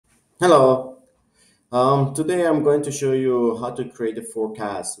Hello. Today I'm going to show you how to create a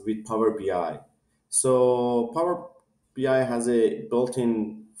forecast with Power BI. So Power BI has a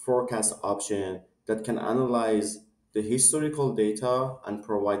built-in forecast option that can analyze the historical data and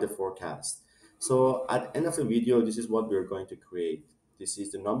provide a forecast. So at the end of the video, this is what we're going to create. This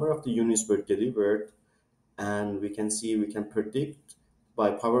is the number of the units were delivered, and we can predict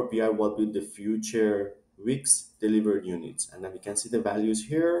by Power BI what will the future weeks delivered units, and then we can see the values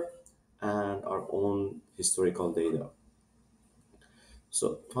here and our own historical data.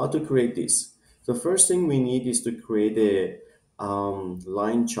 So how to create this? The first thing we need is to create a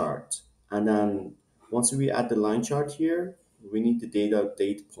line chart, and then once we add the line chart here, we need the data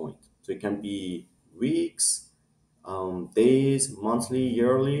date point. So it can be weeks, days, monthly,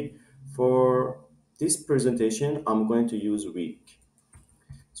 yearly. For this presentation, I'm going to use week.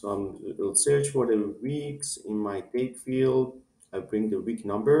 So will search for the weeks in my date field. I bring the week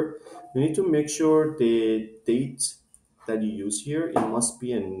number. You need to make sure the date that you use here, it must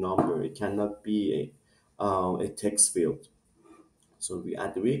be a number. It cannot be a text field. So we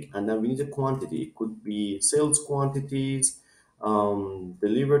add the week, and then we need a quantity. It could be sales quantities,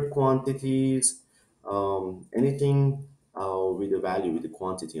 delivered quantities, anything with a value, with a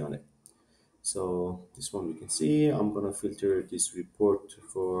quantity on it. So this one we can see. I'm gonna filter this report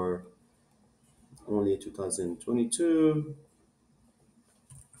for only 2022.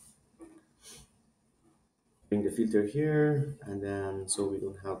 Bring the filter here, and then so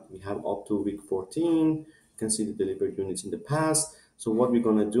we have up to week 14. You can see the delivered units in the past. So what we're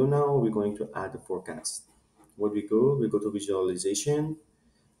gonna do now, we're going to add the forecast. What we go to visualization.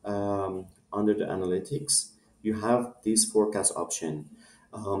 Under the analytics, you have this forecast option.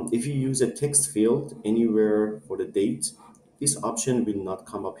 If you use a text field anywhere for the date, this option will not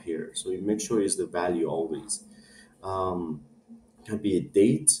come up here. So you make sure it's the value always. It can be a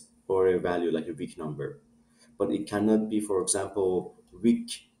date or a value like a week number, but it cannot be, for example,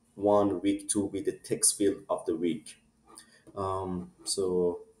 week one, week two with the text field of the week.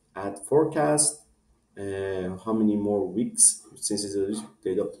 So add forecast, how many more weeks, since it's a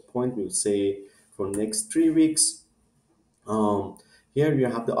data point, we'll say for next 3 weeks. Um, Here you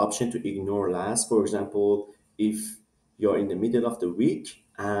have the option to ignore last. For example, if you're in the middle of the week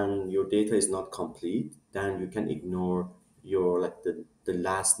and your data is not complete, then you can ignore your like the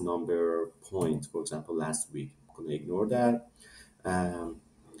last number point. For example, last week. I'm gonna ignore that. Um,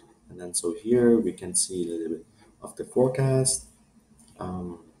 and then so here we can see a little bit of the forecast.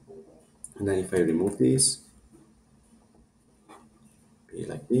 Um, and then if I remove this, be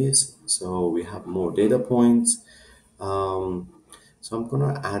like this. So we have more data points. So I'm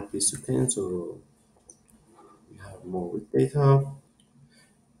gonna add this to 10. So we have more with data.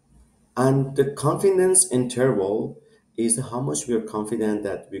 And the confidence interval is how much we are confident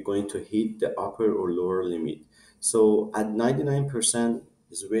that we're going to hit the upper or lower limit. So at 99%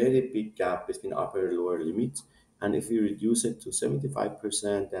 is a very big gap between upper and lower limit. And if we reduce it to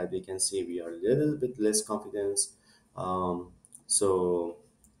 75%, that we can see we are a little bit less confidence. So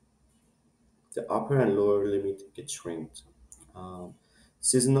the upper and lower limit get shrinked. Um,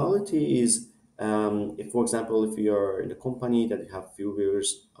 Seasonality is, if for example, if you're in a company that you have few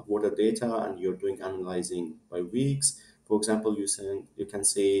years of worth of data and you're doing analyzing by weeks, for example, you can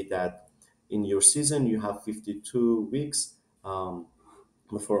say that in your season you have 52 weeks.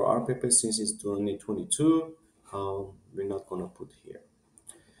 But for our purpose, since it's 2022, we're not gonna put here.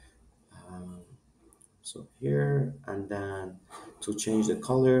 So here, and then to change the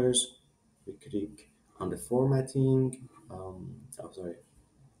colors, we click on the formatting. Sorry,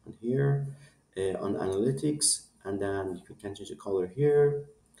 on here, on analytics, and then you can change the color here.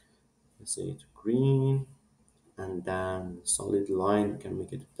 Let's say to green, and then solid line, you can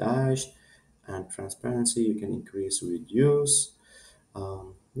make it dashed, and transparency, you can increase or reduce.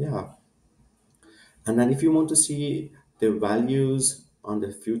 Yeah, and then if you want to see the values on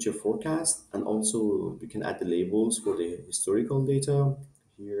the future forecast, and also we can add the labels for the historical data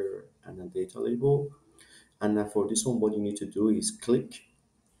here and a data label. And then for this one, what you need to do is click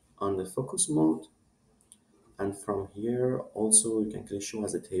on the focus mode. And from here, also you can click show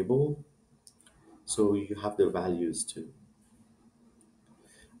as a table. So you have the values too.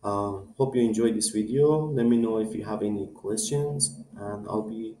 Hope you enjoyed this video. Let me know if you have any questions and I'll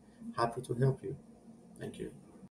be happy to help you. Thank you.